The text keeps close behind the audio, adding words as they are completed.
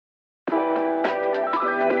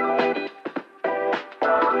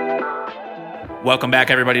Welcome back,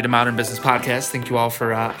 everybody, to Modern Business Podcast. Thank you all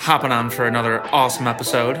for hopping on for another awesome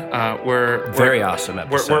episode. We're very awesome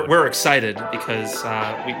episode. We're excited because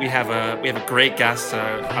we have a great guest,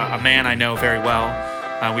 a man I know very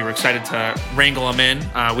well. We were excited to wrangle him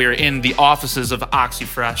in. We are in the offices of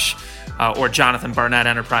OxyFresh, or Jonathan Barnett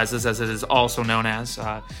Enterprises, as it is also known as.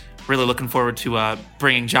 Really looking forward to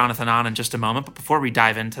bringing Jonathan on in just a moment. But before we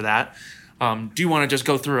dive into that, do want to just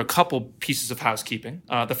go through a couple pieces of housekeeping.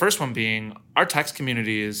 The first one being our text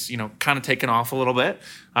community is, kind of taken off a little bit.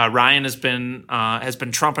 Ryan has been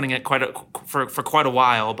trumpeting it for quite a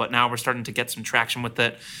while, but now we're starting to get some traction with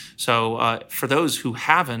it. So for those who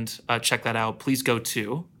haven't checked that out, please go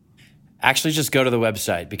to. Actually, just go to the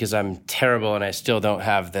website because I'm terrible and I still don't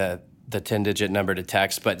have the 10-digit number to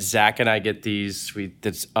text. But Zach and I get these.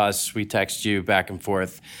 It's us. We text you back and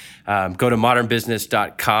forth. Go to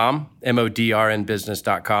modernbusiness.com,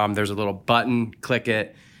 modrnbusiness.com. There's a little button, click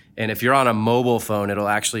it. And if you're on a mobile phone, it'll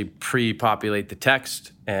actually pre-populate the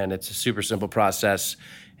text. And it's a super simple process.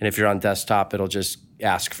 And if you're on desktop, it'll just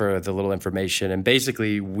ask for the little information. And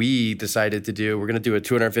basically, we decided we're going to do a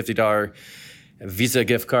 $250 Visa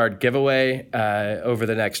gift card giveaway over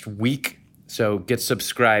the next week. So get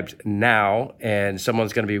subscribed now, and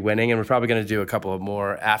someone's going to be winning, and we're probably going to do a couple of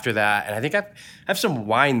more after that. And I think I have some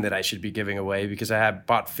wine that I should be giving away because I have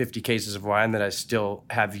bought 50 cases of wine that I still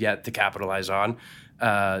have yet to capitalize on.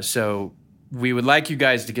 So we would like you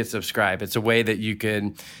guys to get subscribed. It's a way that you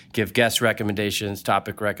can give guest recommendations,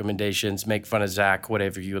 topic recommendations, make fun of Zach,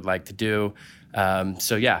 whatever you would like to do.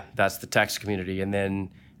 So yeah, that's the text community. And then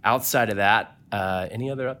outside of that,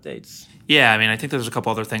 any other updates? Yeah, I think there's a couple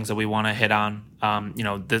other things that we want to hit on.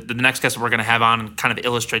 The next guest that we're going to have on kind of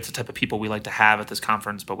illustrates the type of people we like to have at this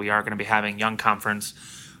conference, but we are going to be having Young Conference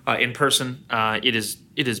in person. It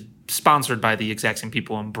is sponsored by the exact same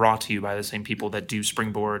people and brought to you by the same people that do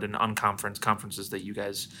Springboard and Unconference conferences that you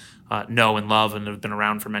guys know and love and have been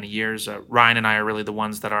around for many years. Ryan and I are really the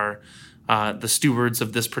ones that are the stewards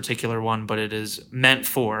of this particular one, but it is meant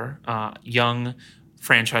for young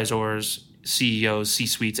franchisors, CEOs,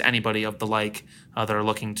 C-suites, anybody of the like that are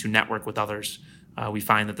looking to network with others. We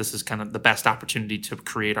find that this is kind of the best opportunity to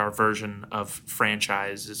create our version of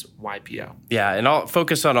franchise is YPO. Yeah, and I'll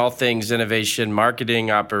focus on all things innovation, marketing,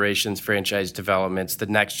 operations, franchise developments, the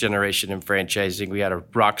next generation in franchising. We had a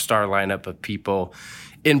rock star lineup of people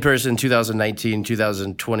in person 2019,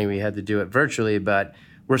 2020. We had to do it virtually, but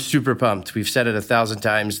we're super pumped. We've said it 1,000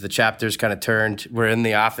 times. The chapter's kind of turned. We're in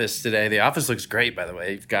the office today. The office looks great, by the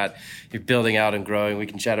way. You're building out and growing. We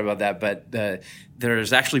can chat about that, but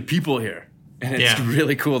there's actually people here, and it's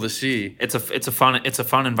really cool to see. It's a fun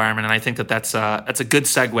environment, and I think that's a good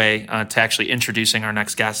segue to actually introducing our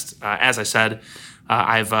next guest. As I said,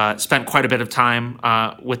 I've spent quite a bit of time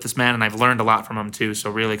with this man, and I've learned a lot from him too. So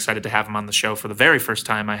really excited to have him on the show for the very first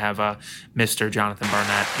time. I have Mr. Jonathan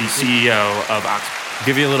Barnett, the CEO of Oxford.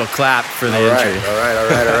 Give you a little clap for the entry. All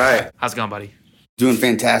right. How's it going, buddy? Doing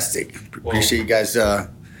fantastic. Appreciate you guys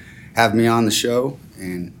having me on the show,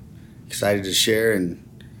 and excited to share and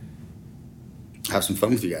have some fun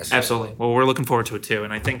with you guys. Absolutely. Well, we're looking forward to it too.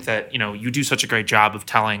 And I think that you do such a great job of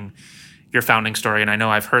telling your founding story. And I know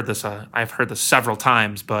I've heard this several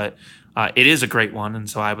times, but it is a great one. And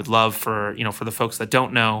so I would love for the folks that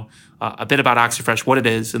don't know a bit about OxyFresh, what it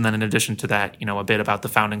is, and then in addition to that, a bit about the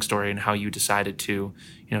founding story and how you decided to,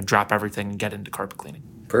 drop everything and get into carpet cleaning.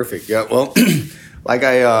 Perfect. Yeah. Well, like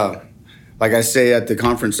I say at the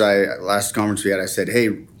conference, last conference we had, I said, hey,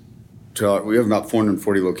 we have about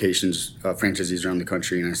 440 locations, franchisees around the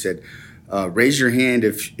country, and I said, raise your hand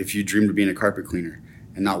if you dreamed of being a carpet cleaner,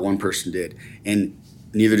 and not one person did, and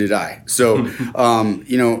neither did I. So,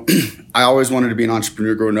 I always wanted to be an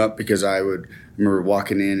entrepreneur growing up because I remember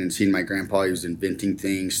walking in and seeing my grandpa. He was inventing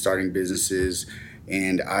things, starting businesses,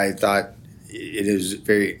 and I thought it is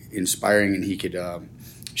very inspiring, and he could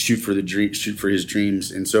shoot for his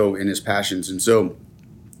dreams, and so in his passions, and so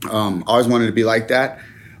I always wanted to be like that.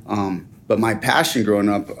 But my passion growing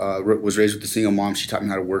up was raised with a single mom. She taught me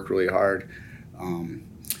how to work really hard.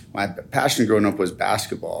 My passion growing up was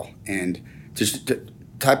basketball, and just the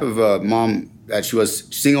type of mom that she was.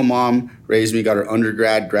 Single mom, raised me, got her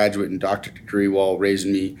undergrad, graduate, and doctorate degree while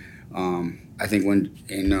raising me. I think when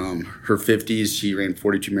in her 50s, she ran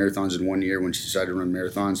 42 marathons in 1 year when she decided to run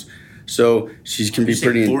marathons. So she can be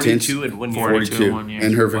pretty intense. 42 in 1 year. 42 in 1 year.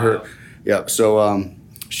 And her yeah. So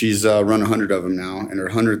she's run 100 of them now, and her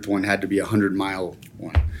 100th one had to be a 100-mile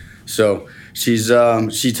one. So she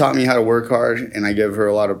taught me how to work hard, and I give her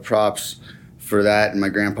a lot of props for that. And my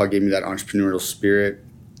grandpa gave me that entrepreneurial spirit.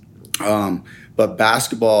 But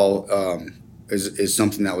basketball is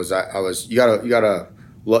something that you gotta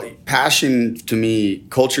passion to me,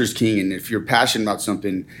 culture is king, and if you're passionate about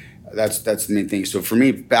something, that's the main thing. So for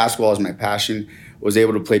me, basketball is my passion. Was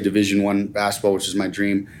able to play Division I basketball, which is my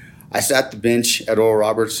dream. I sat the bench at Oral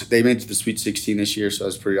Roberts. They made it to the Sweet 16 this year, so that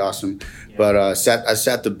was pretty awesome. Yeah. But I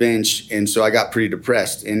sat the bench, and so I got pretty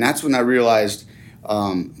depressed. And that's when I realized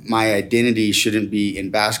my identity shouldn't be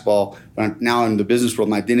in basketball. But now in the business world,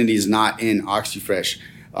 my identity is not in OxyFresh.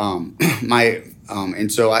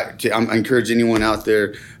 And so I encourage anyone out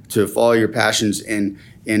there to follow your passions. And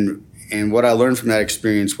what I learned from that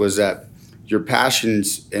experience was that your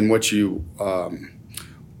passions and what you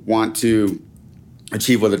want to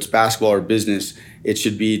achieve, whether it's basketball or business, it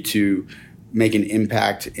should be to make an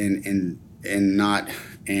impact and not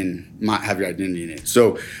have your identity in it.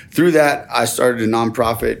 So through that, I started a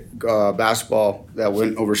nonprofit basketball that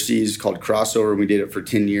went overseas called Crossover. We did it for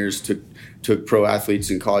 10 years, took pro athletes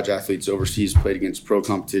and college athletes overseas, played against pro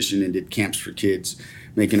competition, and did camps for kids,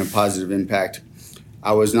 making a positive impact.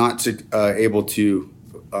 I was not able to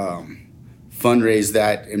fundraise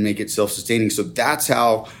that and make it self-sustaining. So that's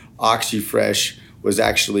how OxyFresh was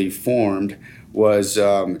actually formed. Was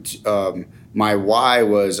my why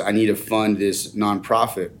was I need to fund this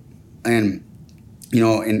nonprofit. And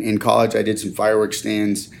in college I did some fireworks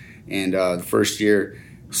stands, and the first year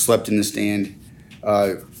slept in the stand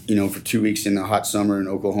for 2 weeks in the hot summer in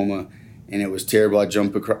Oklahoma, and it was terrible. I'd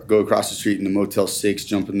go across the street in the Motel 6,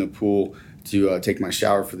 jump in the pool to take my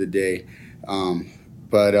shower for the day.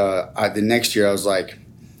 But the next year I was like,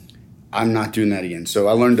 I'm not doing that again. So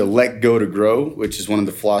I learned to let go to grow, which is one of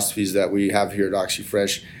the philosophies that we have here at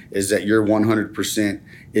OxyFresh, is that your 100%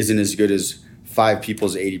 isn't as good as 5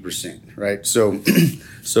 people's 80%, right? So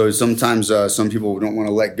sometimes some people don't want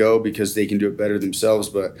to let go because they can do it better themselves,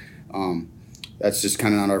 but that's just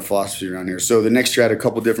kind of not our philosophy around here. So the next year I had a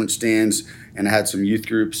couple different stands, and I had some youth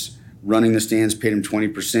groups running the stands, paid them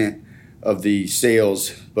 20% of the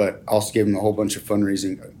sales, but also gave them a whole bunch of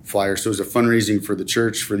fundraising flyers. So it was a fundraising for the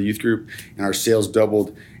church, for the youth group, and our sales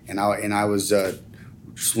doubled. And I was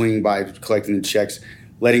swinging by collecting the checks,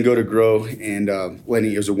 letting go to grow, and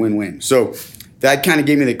it was a win-win. So that kind of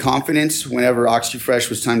gave me the confidence whenever OxyFresh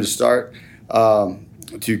was time to start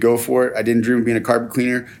to go for it. I didn't dream of being a carpet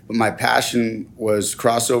cleaner, but my passion was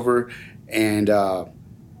Crossover and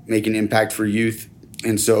making an impact for youth.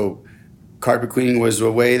 And so carpet cleaning was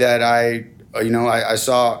a way that I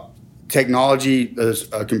saw technology.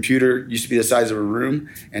 A computer used to be the size of a room,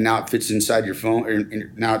 and now it fits inside your phone, or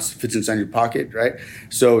now it fits inside your pocket, right?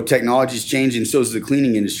 So technology's changing, so is the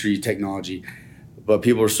cleaning industry technology. But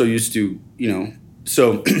people are so used to,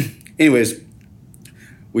 So anyways,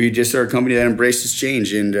 we just are a company that embraces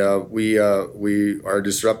change, and we are a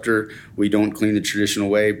disruptor. We don't clean the traditional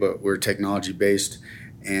way, but we're technology-based.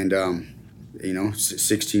 And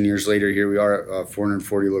 16 years later, here we are at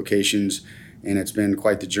 440 locations, and it's been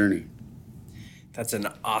quite the journey. That's an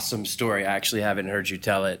awesome story. I actually haven't heard you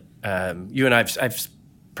tell it. You and I've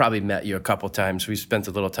probably met you a couple times. We've spent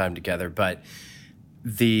a little time together, but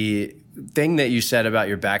the thing that you said about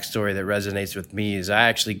your backstory that resonates with me is I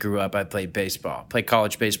actually grew up, I played baseball, played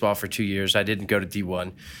college baseball for 2 years. I didn't go to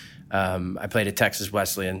D1. I played at Texas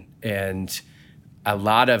Wesleyan, and a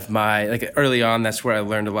lot of early on, that's where I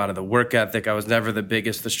learned a lot of the work ethic. I was never the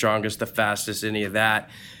biggest, the strongest, the fastest, any of that,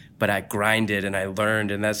 but I grinded and I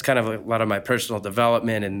learned, and that's kind of a lot of my personal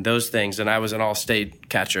development and those things. And I was an all-state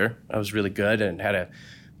catcher. I was really good and had a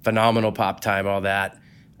phenomenal pop time, all that.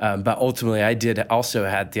 But ultimately, I did also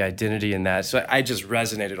had the identity in that. So I just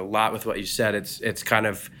resonated a lot with what you said. It's kind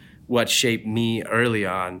of what shaped me early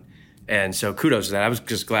on. And so kudos to that. I was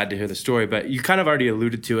just glad to hear the story. But you kind of already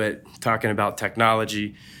alluded to it, talking about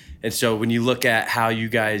technology. And so when you look at how you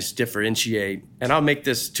guys differentiate, and I'll make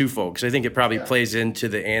this twofold because I think it probably plays into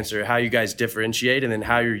the answer, how you guys differentiate and then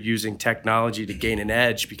how you're using technology to gain an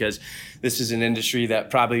edge, because this is an industry that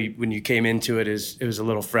probably when you came into it, it was a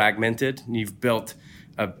little fragmented, and you've built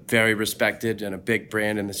a very respected and a big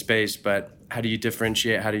brand in the space. But how do you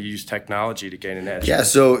differentiate? How do you use technology to gain an edge? Yeah,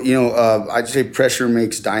 so, I'd say pressure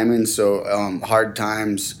makes diamonds. So hard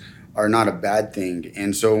times are not a bad thing.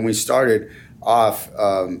 And so when we started off,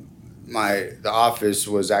 the office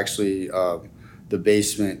was actually the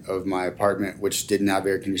basement of my apartment, which didn't have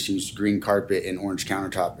air conditioning, used green carpet and orange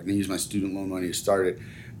countertop. And I used my student loan money to start it.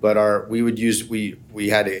 But we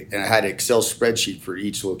had an Excel spreadsheet for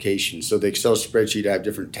each location. So the Excel spreadsheet, I have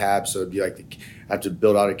different tabs. So it'd be like I have to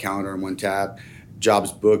build out a calendar on one tab,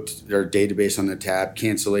 jobs booked, their database on the tab,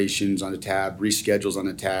 cancellations on the tab, reschedules on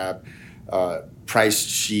the tab, price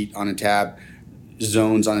sheet on a tab,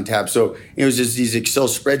 zones on a tab. So it was just these Excel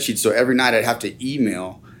spreadsheets. So every night I'd have to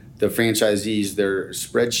email the franchisees their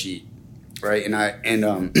spreadsheet right?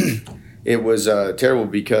 It was terrible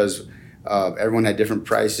because everyone had different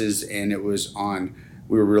prices, and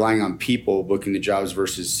we were relying on people booking the jobs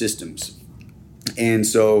versus systems. And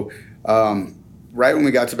so right when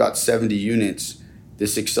we got to about 70 units,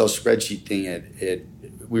 this Excel spreadsheet thing,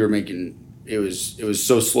 it was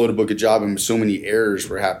so slow to book a job, and so many errors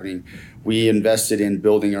were happening. We invested in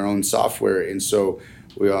building our own software, and so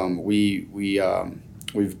it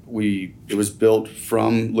was built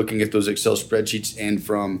from looking at those Excel spreadsheets and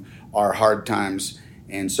from our hard times.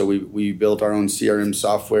 And so we built our own CRM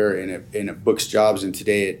software, and it books jobs. And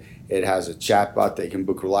today it has a chatbot that can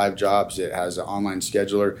book live jobs. It has an online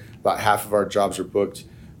scheduler. About half of our jobs are booked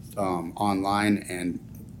online. And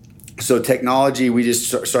so technology, we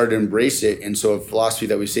just started to embrace it. And so a philosophy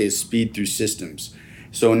that we say is speed through systems.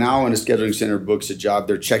 So now when a scheduling center books a job,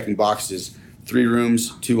 they're checking boxes: 3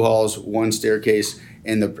 rooms, 2 halls, 1 staircase,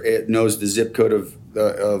 and it knows the zip code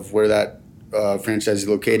of where that franchisee is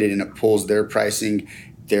located, and it pulls their pricing,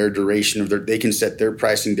 their duration they can set their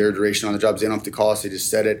pricing, their duration on the jobs. They don't have to call us; they just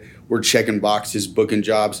set it. We're checking boxes, booking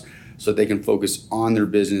jobs, so they can focus on their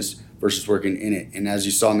business versus working in it. And as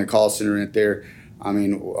you saw in the call center right there, I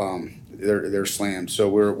mean, they're slammed. So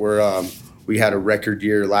we had a record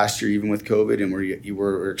year last year, even with COVID, and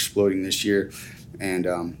we're exploding this year.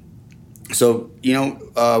 And so,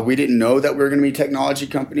 we didn't know that we were going to be a technology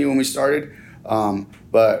company when we started,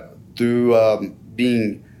 but through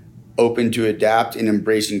being open to adapt and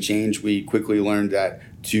embracing change, we quickly learned that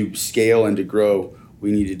to scale and to grow,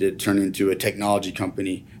 we needed to turn into a technology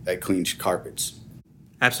company that cleans carpets.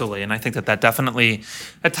 Absolutely. And I think that definitely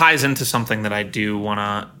ties into something that I do want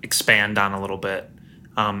to expand on a little bit.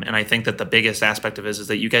 And I think that the biggest aspect of it is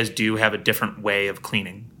that you guys do have a different way of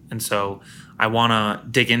cleaning. And so I want to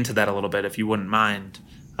dig into that a little bit, if you wouldn't mind,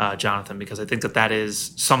 Jonathan, because I think that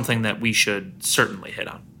is something that we should certainly hit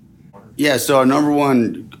on. Yeah, so our number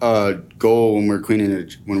one goal when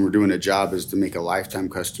we're doing a job is to make a lifetime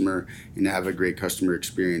customer and to have a great customer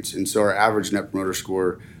experience. And so our average Net Promoter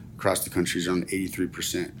Score across the country is around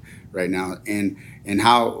 83% right now. And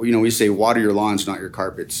how we say water your lawns, not your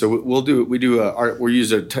carpets. So we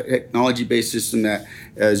use a technology-based system that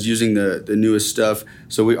is using the newest stuff.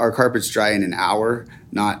 So our carpets dry in an hour,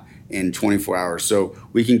 not in 24 hours. So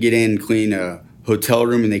we can get in, clean a hotel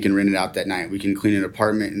room, and they can rent it out that night. We can clean an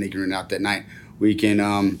apartment, and they can rent it out that night. We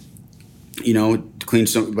can clean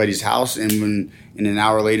somebody's house, and when in an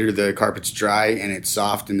hour later the carpet's dry and it's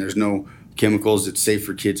soft and there's no chemicals, it's safe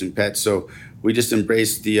for kids and pets. So we just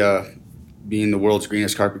embrace the being the world's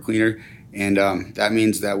greenest carpet cleaner, and that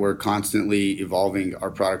means that we're constantly evolving our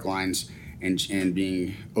product lines and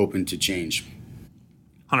being open to change.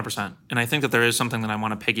 100%. And I think that there is something that I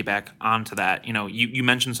want to piggyback onto that. You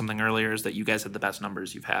mentioned something earlier, is that you guys had the best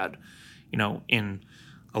numbers you've had, in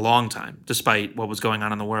a long time, despite what was going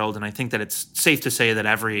on in the world. And I think that it's safe to say that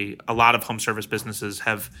a lot of home service businesses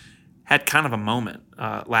have had kind of a moment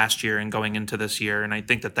last year and going into this year. And I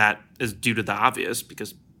think that is due to the obvious,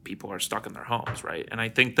 because people are stuck in their homes, right? And I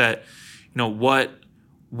think that,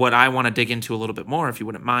 what I want to dig into a little bit more, if you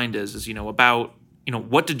wouldn't mind, is about,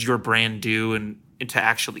 what did your brand do and to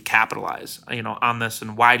actually capitalize, on this,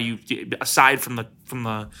 and why do you, aside from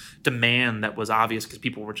the demand that was obvious because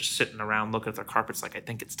people were just sitting around looking at their carpets, like, I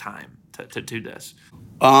think it's time to do this.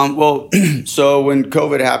 So when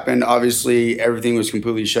COVID happened, obviously everything was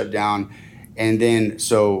completely shut down, and then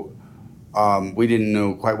we didn't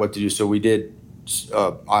know quite what to do. So we did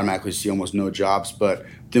automatically see almost no jobs, but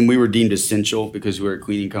then we were deemed essential because we were a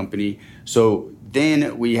cleaning company. So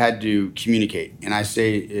then we had to communicate. And I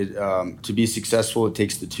say to be successful, it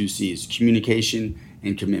takes the 2 C's, communication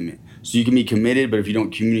and commitment. So you can be committed, but if you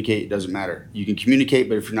don't communicate, it doesn't matter. You can communicate,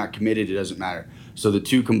 but if you're not committed, it doesn't matter. So the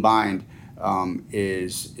 2 combined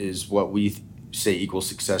is what we say equals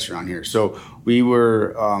success around here. So we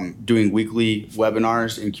were doing weekly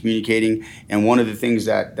webinars and communicating. And one of the things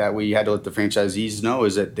that we had to let the franchisees know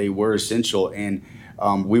is that they were essential. And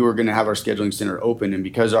we were going to have our scheduling center open. And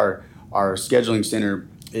because our scheduling center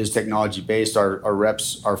is technology based, our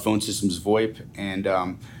reps, our phone system's VoIP,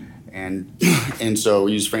 and so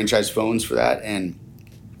we use franchise phones for that, and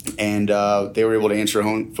they were able to answer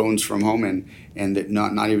phones from home and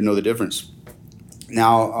not even know the difference.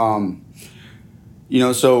 Now,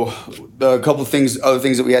 so the couple of other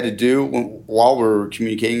things that we had to do while we're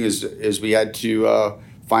communicating is we had to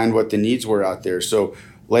find what the needs were out there. So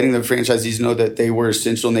letting the franchisees know that they were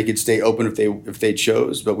essential and they could stay open if they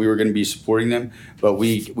chose, but we were going to be supporting them. But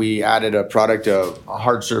we added a product, a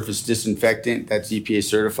hard surface disinfectant that's EPA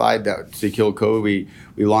certified to kill COVID.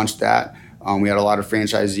 We launched that. We had a lot of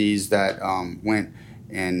franchisees that went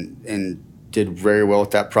and did very well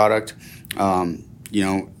with that product.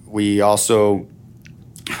 We also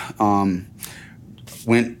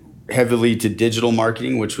went heavily to digital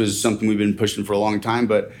marketing, which was something we've been pushing for a long time.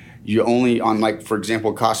 But you only on, like, for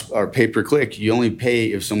example, cost or pay per click, you only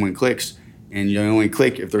pay if someone clicks, and you only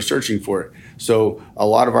click if they're searching for it. So a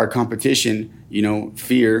lot of our competition,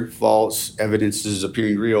 fear, false evidences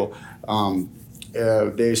appearing real,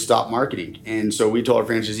 they stop marketing. And so we told our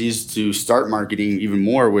franchisees to start marketing even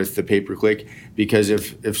more with the pay per click, because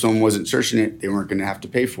if someone wasn't searching it, they weren't going to have to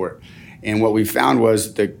pay for it. And what we found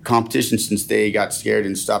was the competition, since they got scared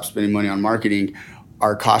and stopped spending money on marketing,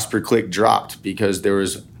 our cost per click dropped because there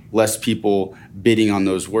was less people bidding on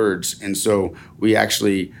those words. And so we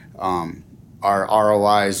actually, our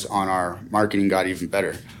ROIs on our marketing got even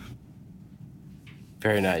better.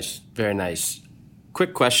 Very nice. Very nice.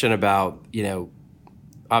 Quick question about,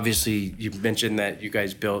 obviously you mentioned that you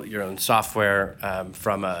guys built your own software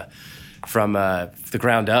from the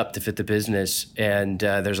ground up to fit the business, and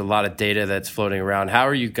there's a lot of data that's floating around. How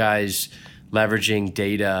are you guys leveraging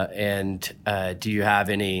data, and do you have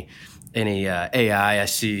any AI? I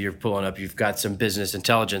see you're pulling up, you've got some business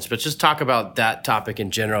intelligence, but just talk about that topic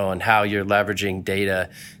in general and how you're leveraging data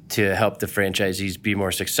to help the franchisees be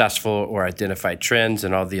more successful or identify trends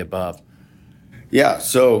and all the above. Yeah,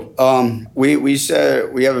 so we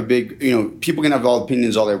said we have a big, people can have all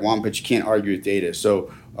opinions all they want, but you can't argue with data.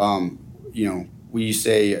 So, we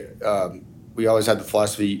say we always have the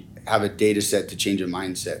philosophy, have a data set to change a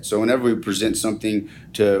mindset. So whenever we present something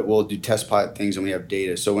we'll do test pilot things, and we have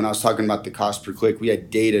data. So when I was talking about the cost per click, we had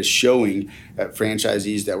data showing that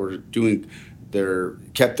franchisees that were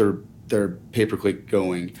kept their pay per click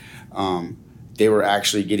going, they were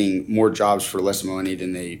actually getting more jobs for less money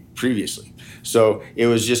than they previously. So it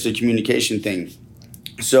was just a communication thing.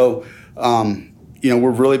 So,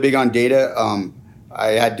 we're really big on data.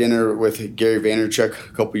 I had dinner with Gary Vaynerchuk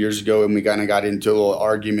a couple years ago, and we kind of got into a little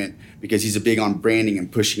argument because he's big on branding and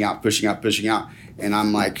pushing out. And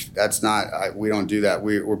I'm like, we don't do that.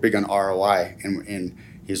 We're big on ROI. And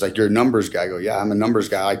he's like, you're a numbers guy. I go, yeah, I'm a numbers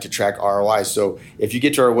guy. I like to track ROI. So if you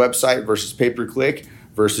get to our website versus pay-per-click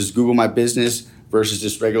versus Google My Business versus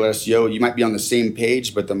just regular SEO, you might be on the same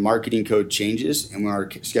page, but the marketing code changes. And when our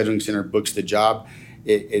scheduling center books the job,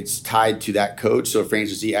 it's tied to that code. So a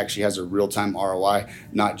franchisee actually has a real-time ROI,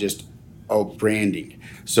 not just, branding.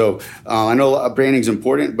 So I know branding is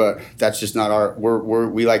important, but that's just not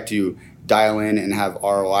we like to dial in and have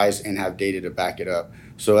ROIs and have data to back it up.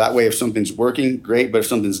 So that way, if something's working, great. But if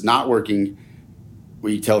something's not working,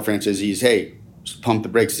 we tell franchisees, hey, just pump the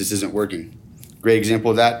brakes. This isn't working. Great example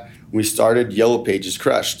of that. We started, Yellow Pages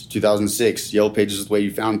crushed. 2006, Yellow Pages is the way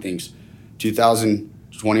you found things.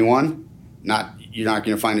 2021, you're not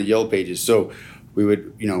going to find a Yellow Pages. So we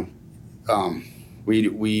would,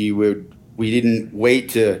 we didn't wait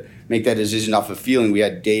to make that decision off of feeling. We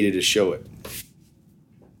had data to show it.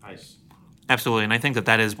 Nice. Absolutely. And I think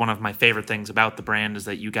that is one of my favorite things about the brand, is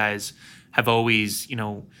that you guys have always,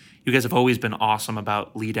 been awesome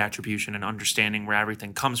about lead attribution and understanding where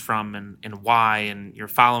everything comes from and why, and you're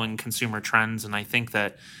following consumer trends. And I think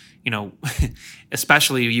that,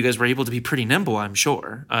 especially you guys were able to be pretty nimble, I'm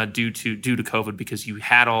sure, due to COVID, because you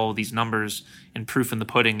had all these numbers and proof in the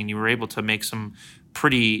pudding, and you were able to make some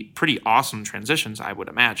pretty awesome transitions, I would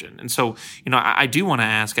imagine. And so, I do want to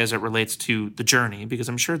ask, as it relates to the journey, because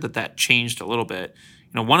I'm sure that changed a little bit.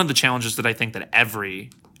 One of the challenges that I think that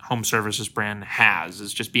every home services brand has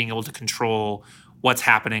is just being able to control what's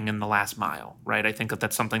happening in the last mile, right? I think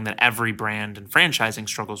that's something that every brand and franchising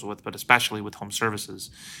struggles with, but especially with home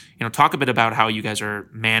services. Talk a bit about how you guys are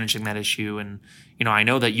managing that issue. And, I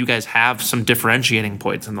know that you guys have some differentiating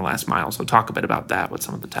points in the last mile. So talk a bit about that with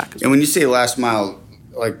some of the tech as well. And when you say last mile,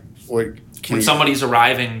 like what? When somebody's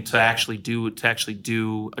arriving to actually do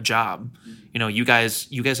a job, you guys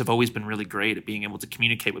have always been really great at being able to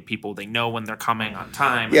communicate with people. They know when they're coming on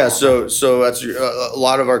time. Yeah, so that's a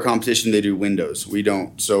lot of our competition. They do windows. We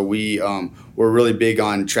don't. So we're really big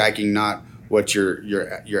on tracking not what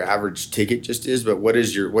your average ticket just is, but what do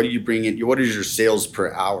you bring in? What is your sales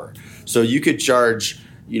per hour? So you could charge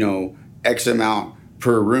X amount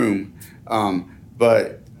per room,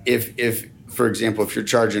 but if for example, if you're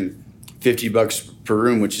charging $50 per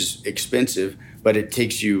room, which is expensive, but it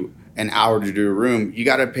takes you an hour to do a room, you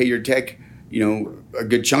got to pay your tech, a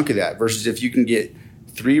good chunk of that. Versus if you can get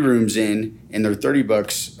 3 rooms in and they're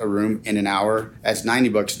 $30 a room in an hour, that's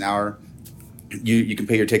 $90 an hour. You can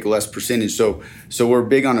pay your tech a less percentage. So we're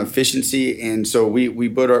big on efficiency, and so we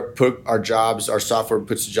put our jobs, our software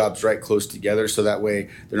puts the jobs right close together, so that way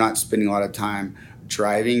they're not spending a lot of time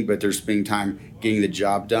driving, but they're spending time getting the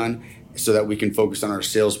job done. so that we can focus on our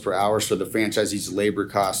sales per hour. So the franchisees' labor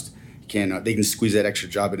cost they can squeeze that extra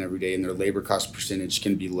job in every day, and their labor cost percentage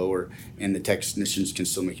can be lower, and the technicians can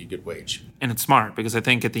still make a good wage. And it's smart, because I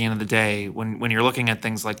think at the end of the day, when you're looking at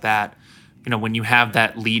things like that, when you have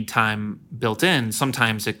that lead time built in,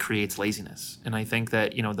 sometimes it creates laziness. And I think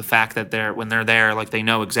that, the fact that when they're there, like, they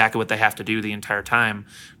know exactly what they have to do the entire time,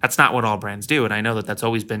 that's not what all brands do. And I know that that's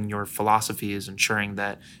always been your philosophy, is ensuring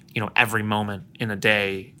that, every moment in a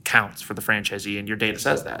day counts for the franchisee, and your data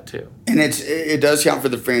says that too. And it does count for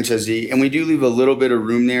the franchisee, and we do leave a little bit of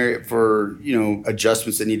room there for,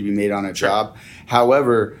 adjustments that need to be made on a job.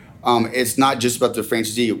 However, it's not just about the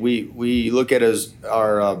franchisee. We look at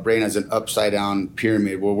our brand as an upside down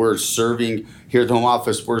pyramid, where we're serving here at the home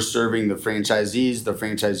office. We're serving the franchisees. The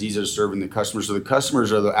franchisees are serving the customers. So the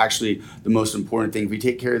customers are actually the most important thing. If we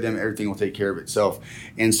take care of them, everything will take care of itself.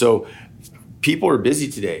 And so people are busy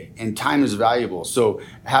today, and time is valuable. So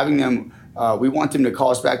having them, we want them to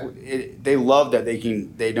call us back. They love that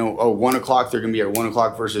they know, 1 o'clock they're going to be at 1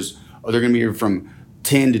 o'clock versus, they're going to be here from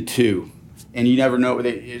 10 to 2. And you never know,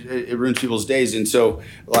 it ruins people's days. And so,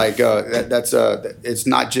 it's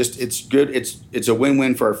not just, it's good. It's a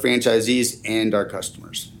win-win for our franchisees and our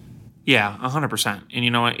customers. Yeah, 100%.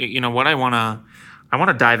 And what I want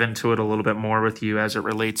to dive into it a little bit more with you as it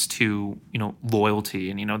relates to, loyalty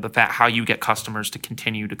and, the fact how you get customers to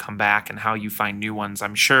continue to come back and how you find new ones.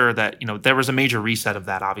 I'm sure that, there was a major reset of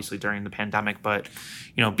that, obviously, during the pandemic, but,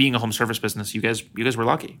 being a home service business, you guys were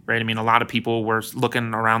lucky, right? I mean, a lot of people were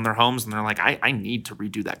looking around their homes and they're like, I need to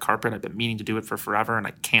redo that carpet. I've been meaning to do it for forever and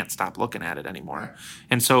I can't stop looking at it anymore.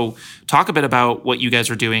 And so talk a bit about what you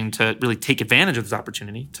guys are doing to really take advantage of this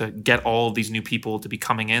opportunity to get all of these new people to be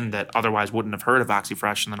coming in that otherwise wouldn't have heard of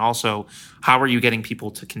OxyFresh. And then also, how are you getting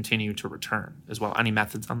people to continue to return as well? Any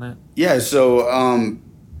methods on that? Yeah, so,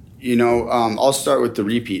 I'll start with the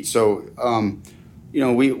repeat. So,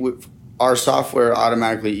 we our software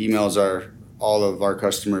automatically emails all of our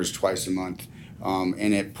customers twice a month.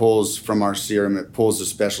 And it pulls from our CRM, it pulls the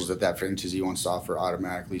specials that franchisee wants to offer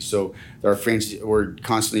automatically. So we're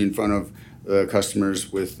constantly in front of the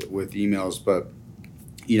customers with emails, but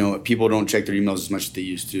people don't check their emails as much as they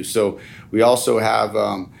used to. So we also have,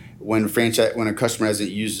 when a customer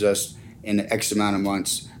hasn't used us in X amount of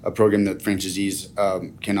months, a program that franchisees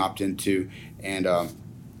can opt into,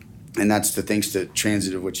 and that's thanks to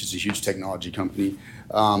Transitive, which is a huge technology company.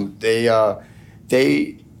 They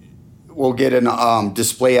will get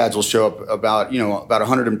display ads will show up about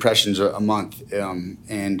 100 impressions a month,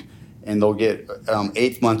 and they'll get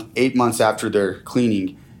 8 months after their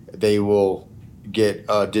cleaning, they will get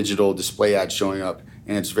digital display ads showing up,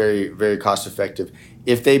 and it's very, very cost effective.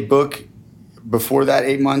 If they book before that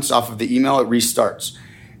 8 months off of the email, it restarts.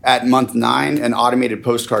 At month 9, an automated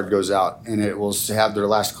postcard goes out, and it will have their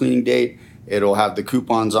last cleaning date. It'll have the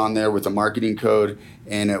coupons on there with a marketing code,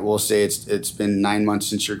 and it will say it's been 9 months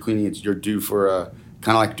since you're cleaning. You're due for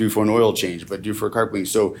due for an oil change, but due for a carpet clean.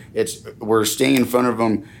 So we're staying in front of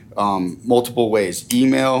them multiple ways: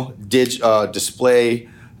 email, display,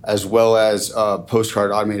 as well as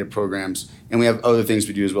postcard automated programs, and we have other things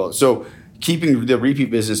we do as well. So keeping the repeat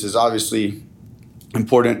business is obviously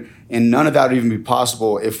important, and none of that would even be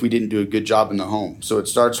possible if we didn't do a good job in the home. So it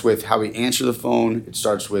starts with how we answer the phone. It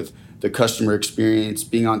starts with the customer experience,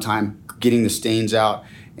 being on time, getting the stains out,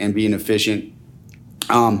 and being efficient.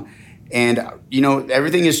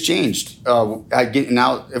 Everything has changed.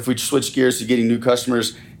 Now, if we switch gears to getting new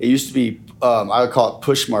customers, it used to be, I would call it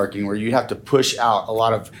push marketing, where you'd have to push out a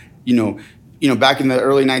lot of, back in the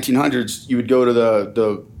early 1900s, you would go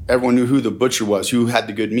to everyone knew who the butcher was, who had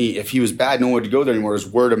the good meat. If he was bad, no one would go there anymore. It was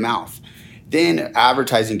word of mouth. Then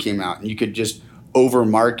advertising came out, and you could just over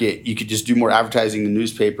market. You could just do more advertising in the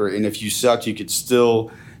newspaper, and if you sucked, you could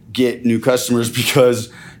still get new customers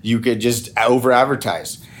because you could just over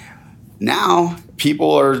advertise. Now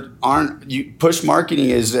people push marketing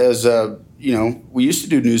is we used to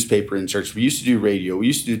do newspaper inserts, we used to do radio, we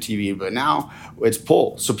used to do TV, but now it's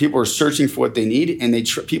pull. So people are searching for what they need, and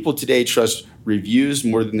people today trust reviews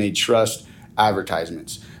more than they trust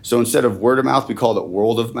advertisements. So instead of word of mouth, we call it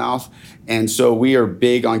world of mouth. And so we are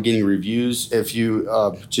big on getting reviews. If you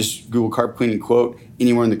just Google carpet cleaning quote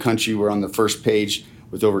anywhere in the country, we're on the first page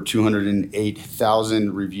with over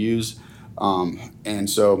 208,000 reviews. And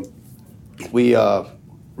so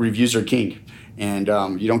reviews are king, and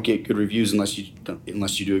you don't get good reviews unless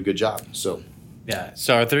you do a good job. So yeah.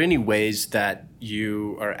 So are there any ways that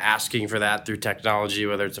you are asking for that through technology,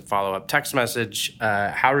 whether it's a follow-up text message?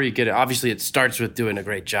 How are you getting? Obviously, it starts with doing a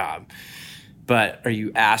great job, but are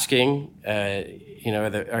you asking You know,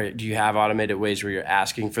 do you have automated ways where you're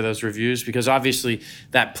asking for those reviews? Because obviously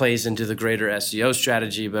that plays into the greater SEO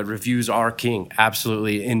strategy, but reviews are king,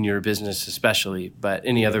 absolutely, in your business especially. But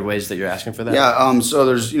any other ways that you're asking for that? Yeah, so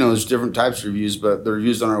there's different types of reviews, but the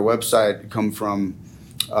reviews on our website come from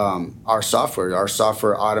our software. Our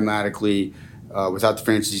software automatically, without the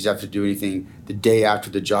franchisees have to do anything, the day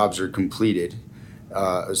after the jobs are completed,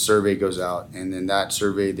 a survey goes out, and then that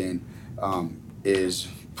survey then is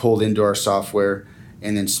pulled into our software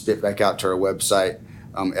and then spit back out to our website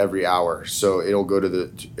every hour. So it'll go to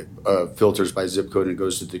the filters by zip code and it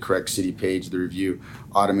goes to the correct city page, the review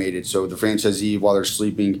automated. So the franchisee, while they're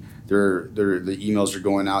sleeping, the emails are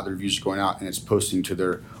going out, the reviews are going out, and it's posting to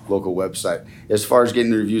their local website. As far as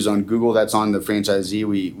getting the reviews on Google, that's on the franchisee.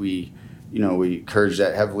 We encourage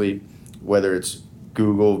that heavily, whether it's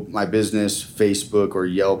Google My Business, Facebook, or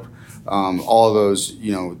Yelp. All of those,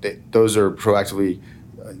 those are proactively.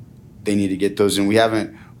 They need to get those, and we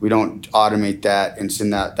don't automate that and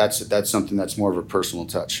send that. That's something that's more of a personal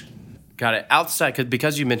touch. Got it. Outside,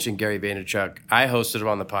 because you mentioned Gary Vaynerchuk, I hosted him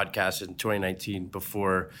on the podcast in 2019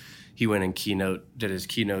 before he went and did his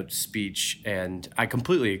keynote speech, and I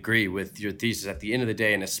completely agree with your thesis. At the end of the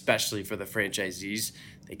day, and especially for the franchisees,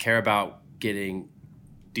 they care about getting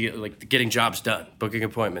jobs done, booking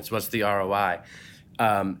appointments. What's the ROI?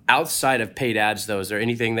 Outside of paid ads, though, is there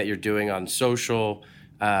anything that you're doing on social?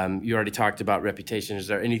 You already talked about reputation. Is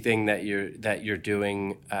there anything that you're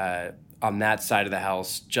doing on that side of the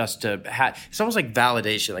house just to it's almost like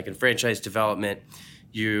validation, like in franchise development,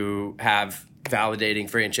 you have validating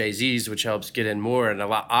franchisees, which helps get in more. And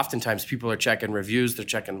oftentimes people are checking reviews, they're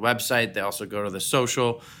checking the website. They also go to the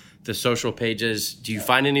social pages. Do you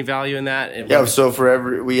find any value in that? Yeah. So for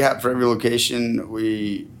every location,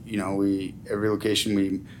 we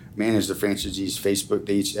manage the franchisees' Facebook.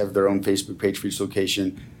 They each have their own Facebook page for each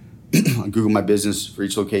location. On Google My Business for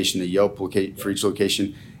each location, the Yelp for each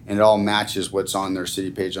location, and it all matches what's on their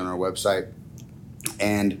city page on our website.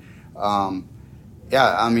 And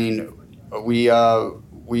we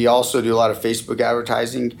also do a lot of Facebook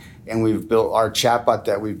advertising, and we've built our chatbot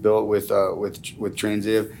that we've built with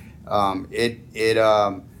Transitive. It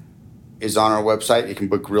is on our website. You can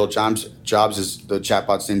book real jobs. The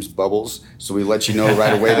chatbot's name's Bubbles, so we let you know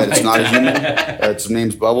right away that it's not a human. Its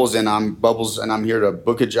name's Bubbles, and I'm here to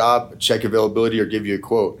book a job, check availability, or give you a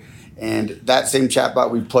quote. And that same chatbot,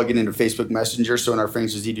 we plug it into Facebook Messenger. So when our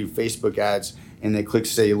franchisees do Facebook ads and they click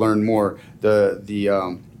say learn more, the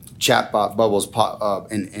chatbot Bubbles pop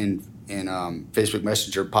up in Facebook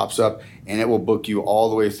Messenger pops up, and it will book you all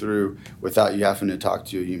the way through without you having to talk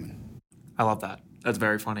to a human. I love that. That's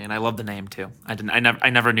very funny, and I love the name too. I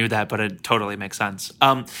never knew that, but it totally makes sense.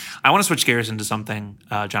 I want to switch gears into something,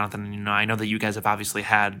 Jonathan. I know that you guys have obviously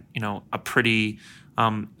had a pretty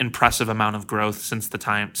impressive amount of growth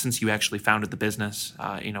since you actually founded the business.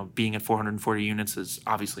 Being at 440 units is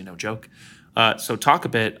obviously no joke. So talk a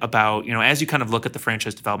bit about as you kind of look at the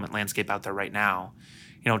franchise development landscape out there right now.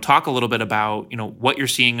 Talk a little bit about, what you're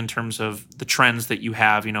seeing in terms of the trends that you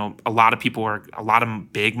have. A lot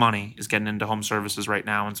of big money is getting into home services right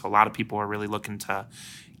now. And so a lot of people are really looking to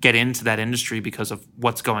get into that industry because of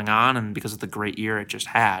what's going on and because of the great year it just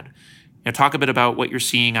had. Talk a bit about what you're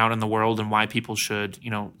seeing out in the world and why people should,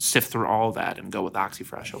 sift through all of that and go with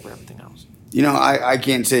OxyFresh over everything else. I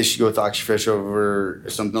can't say you should go with OxyFresh over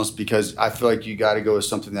something else because I feel like you got to go with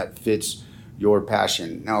something that fits your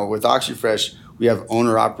passion. Now, with OxyFresh, we have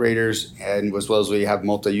owner-operators, and as well as we have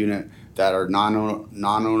multi-unit that are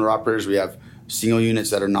non-owner operators. We have single units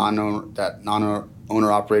that are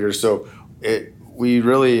non-owner operators. So we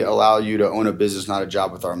really allow you to own a business, not a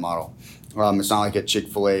job with our model. It's not like a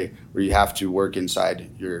Chick-fil-A where you have to work inside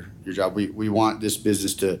your job. We want this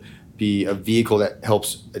business to be a vehicle that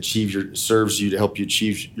serves you to help you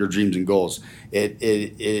achieve your dreams and goals. Like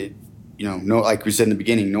we said in the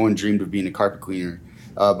beginning, no one dreamed of being a carpet cleaner.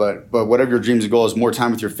 But whatever your dreams and goals, more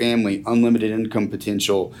time with your family, unlimited income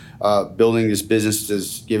potential, building this business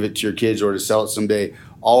to give it to your kids or to sell it someday,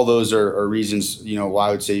 all those are reasons, why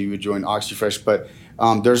I would say you would join OxyFresh. But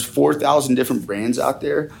there's 4,000 different brands out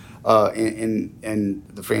there in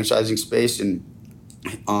the franchising space, and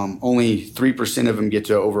only 3% of them get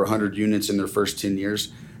to over 100 units in their first 10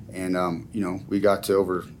 years. And, we got to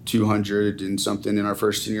over 200 and something in our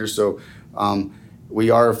first 10 years. So we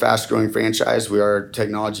are a fast-growing franchise. We are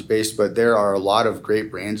technology-based, but there are a lot of great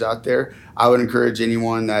brands out there. I would encourage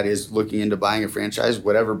anyone that is looking into buying a franchise,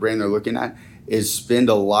 whatever brand they're looking at, is spend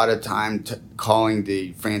a lot of time calling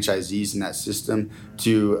the franchisees in that system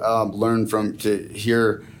to to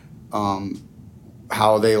hear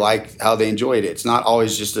how they enjoyed it. It's not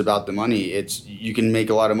always just about the money. You can make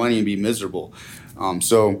a lot of money and be miserable.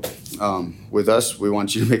 With us, we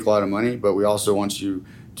want you to make a lot of money, but we also want you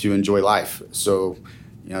to enjoy life. So,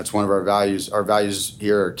 it's one of our values. Our values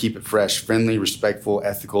here are keep it fresh, friendly, respectful,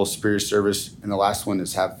 ethical, superior service, and the last one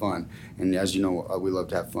is have fun. And as you know, we love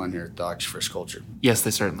to have fun here at the Oxy Fresh Culture. Yes,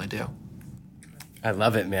 they certainly do. I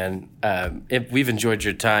love it, man. We've enjoyed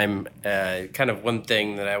your time. Kind of one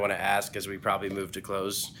thing that I want to ask as we probably move to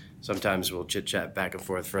close. Sometimes we'll chit chat back and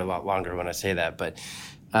forth for a lot longer when I say that. But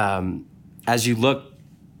as you look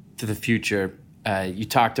to the future, you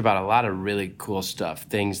talked about a lot of really cool stuff,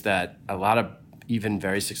 things that a lot of even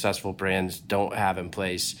very successful brands don't have in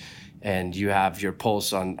place. And you have your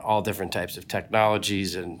pulse on all different types of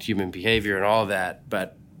technologies and human behavior and all that.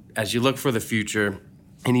 But as you look for the future,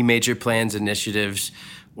 any major plans, initiatives,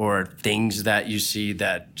 or things that you see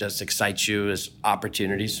that just excite you as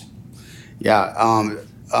opportunities? Yeah,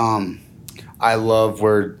 I love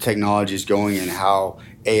where technology is going and how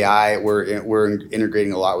AI. We're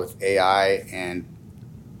integrating a lot with AI and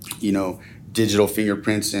digital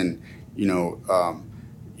fingerprints and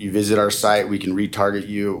you visit our site, we can retarget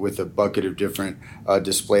you with a bucket of different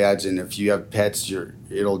display ads, and if you have pets,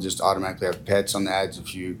 it'll just automatically have pets on the ads.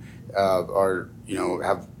 If you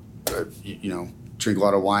drink a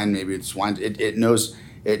lot of wine, maybe it's wine. It knows.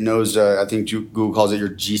 I think Google calls it your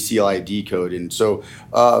GCLID code, and so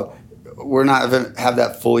we're not have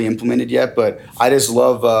that fully implemented yet. But I just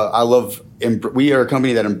love. We are a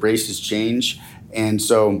company that embraces change, and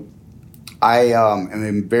so I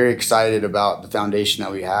am very excited about the foundation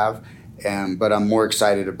that we have, but I'm more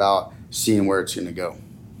excited about seeing where it's going to go.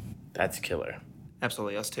 That's killer.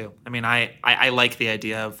 Absolutely, us too. I mean, I like the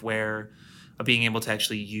idea of being able to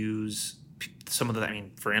actually use some of the. I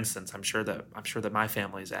mean, for instance, I'm sure that my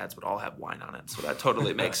family's ads would all have wine on it, so that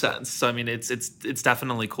totally makes sense. So I mean, it's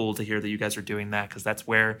definitely cool to hear that you guys are doing that, because that's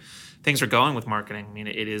where things are going with marketing. I mean,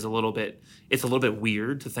 it's a little bit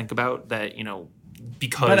weird to think about that,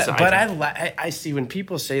 because I see when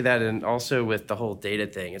people say that, and also with the whole data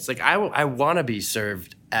thing, it's like I want to be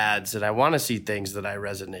served ads and I want to see things that I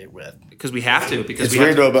resonate with, because we have to. Because it's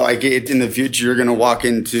weird though, but like in the future, you're gonna walk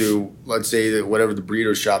into, let's say, whatever the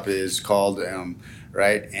burrito shop is called,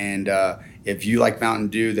 right? And if you like Mountain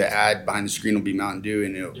Dew, the ad behind the screen will be Mountain Dew,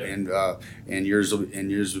 and yours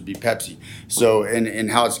would be Pepsi. So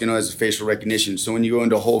and how it's gonna as a facial recognition. So when you go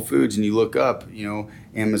into Whole Foods and you look up,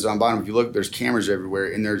 Amazon bottom, if you look, there's cameras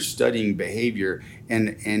everywhere, and they're studying behavior,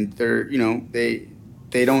 and they're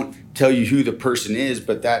they don't tell you who the person is,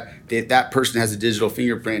 but that person has a digital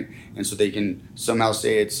fingerprint, and so they can somehow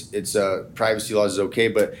say it's privacy laws is okay,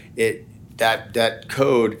 but that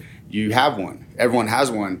code, you have one, everyone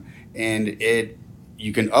has one, and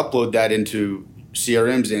you can upload that into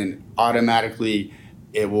CRMs, and automatically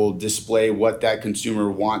it will display what that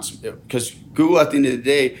consumer wants, because Google, at the end of the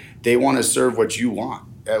day, they want to serve what you want,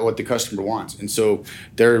 what the customer wants, and so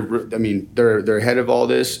they're ahead of all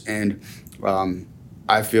this, and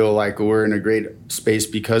I feel like we're in a great space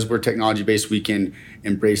because we're technology based. We can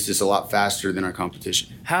embrace this a lot faster than our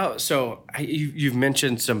competition. You've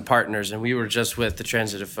mentioned some partners, and we were just with the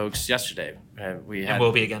Transitive folks yesterday. And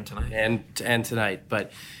we'll be again tonight. And tonight,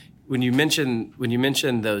 but when you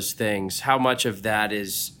mention those things, how much of that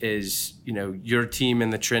is your team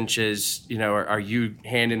in the trenches? Are you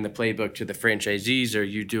handing the playbook to the franchisees? Are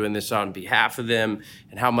you doing this on behalf of them?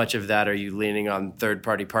 And how much of that are you leaning on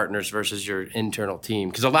third-party partners versus your internal team?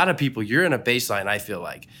 Because a lot of people, you're in a baseline, I feel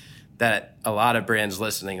like, that a lot of brands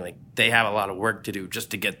listening, like, they have a lot of work to do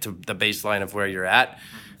just to get to the baseline of where you're at.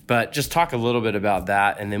 But just talk a little bit about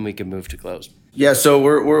that, and then we can move to close. Yeah, so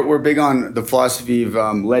we're big on the philosophy of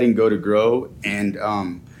letting go to grow and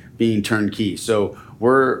being turnkey. So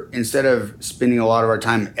we're, instead of spending a lot of our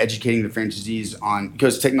time educating the franchisees on,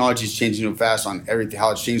 because technology is changing so fast on everything,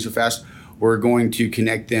 how it's changing so fast, we're going to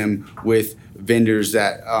connect them with vendors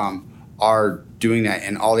that are doing that,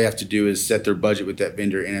 and all they have to do is set their budget with that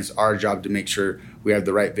vendor, and it's our job to make sure we have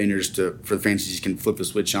the right vendors for the franchisees can flip a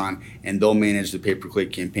switch on, and they'll manage the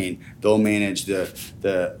pay-per-click campaign, they'll manage the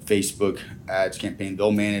Facebook ads campaign,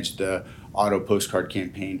 they'll manage the auto postcard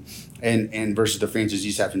campaign, and versus the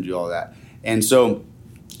franchisees having to do all that. And so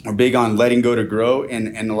we're big on letting go to grow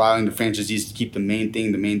and allowing the franchisees to keep the main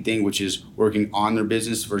thing, which is working on their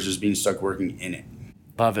business versus being stuck working in it.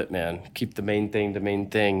 Love it, man. Keep the main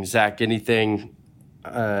thing. Zach, anything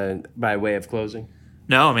by way of closing?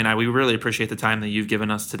 No, I mean, we really appreciate the time that you've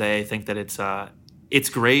given us today. I think that it's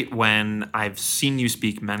great when I've seen you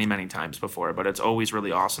speak many, many times before, but it's always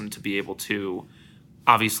really awesome to be able to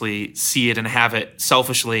obviously see it and have it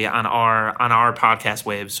selfishly on our podcast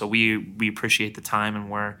waves. So we appreciate the time, and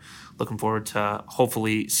we're looking forward to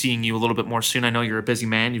hopefully seeing you a little bit more soon. I know you're a busy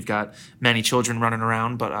man. You've got many children running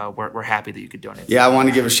around, but we're happy that you could donate. Yeah, I want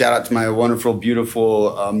to give a shout out to my wonderful,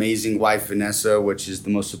 beautiful, amazing wife, Vanessa, which is the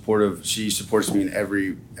most supportive. She supports me in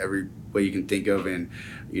every way you can think of. And,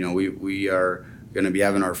 you know, we are going to be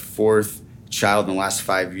having our 4th child in the last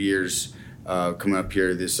 5 years coming up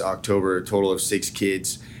here this October, a total of 6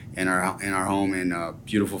 kids in our home, and a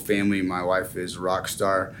beautiful family. My wife is a rock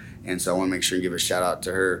star, and so I want to make sure and give a shout out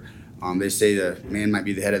to her. They say the man might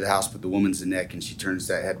be the head of the house, but the woman's the neck, and she turns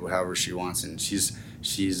that head however she wants. And she's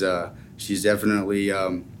definitely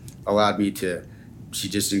allowed me to. She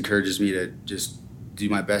just encourages me to just do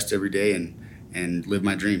my best every day and live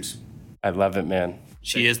my dreams. I love it, man.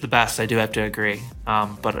 She is the best. I do have to agree.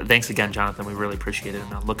 But thanks again, Jonathan. We really appreciate it,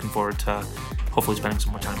 and looking forward to hopefully spending some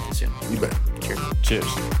more time with you soon. You bet. Cheers.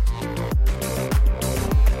 Cheers.